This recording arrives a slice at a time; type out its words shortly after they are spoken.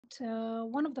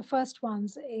one of the first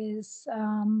ones is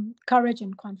courage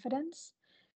and confidence.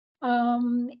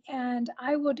 And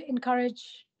I would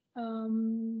encourage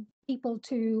people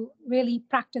to really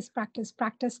practice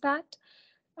that.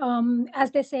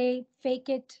 As they say, fake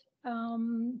it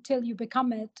till you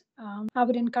become it. I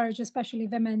would encourage, especially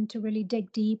women, to really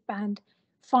dig deep and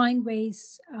find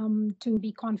ways to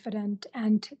be confident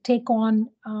and take on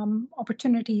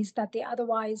opportunities that they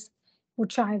otherwise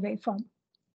would shy away from.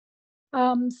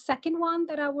 Second one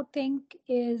that I would think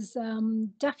is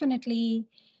definitely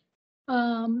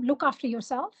look after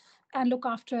yourself and look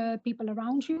after people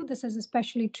around you. This is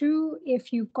especially true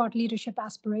if you've got leadership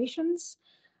aspirations.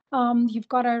 You've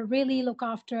got to really look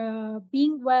after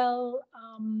being well,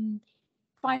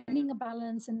 finding a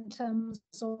balance in terms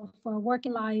of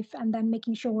working life, and then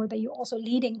making sure that you're also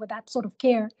leading with that sort of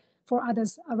care for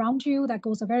others around you. That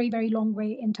goes a very, very long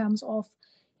way in terms of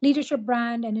leadership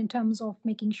brand and in terms of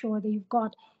making sure that you've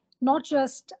got not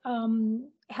just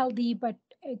healthy, but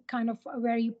a kind of a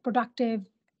very productive,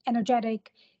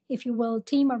 energetic, if you will,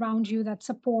 team around you that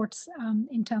supports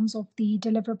in terms of the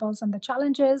deliverables and the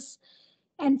challenges.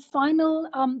 And final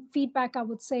feedback, I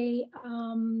would say,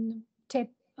 tip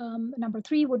number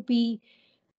 3 would be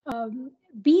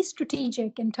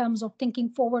strategic in terms of thinking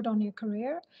forward on your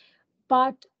career,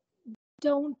 but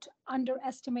don't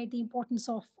underestimate the importance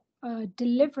of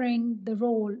delivering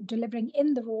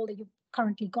in the role that you've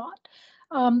currently got.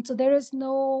 So there is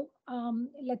no,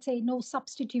 let's say, no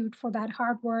substitute for that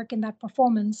hard work and that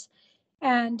performance.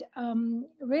 And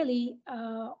really,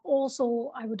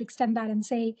 also, I would extend that and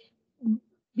say,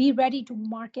 be ready to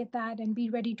market that and be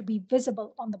ready to be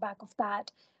visible on the back of that.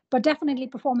 But definitely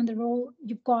perform in the role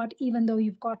you've got, even though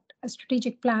you've got a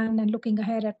strategic plan and looking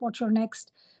ahead at what your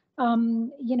next 5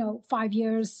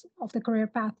 years of the career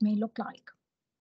path may look like.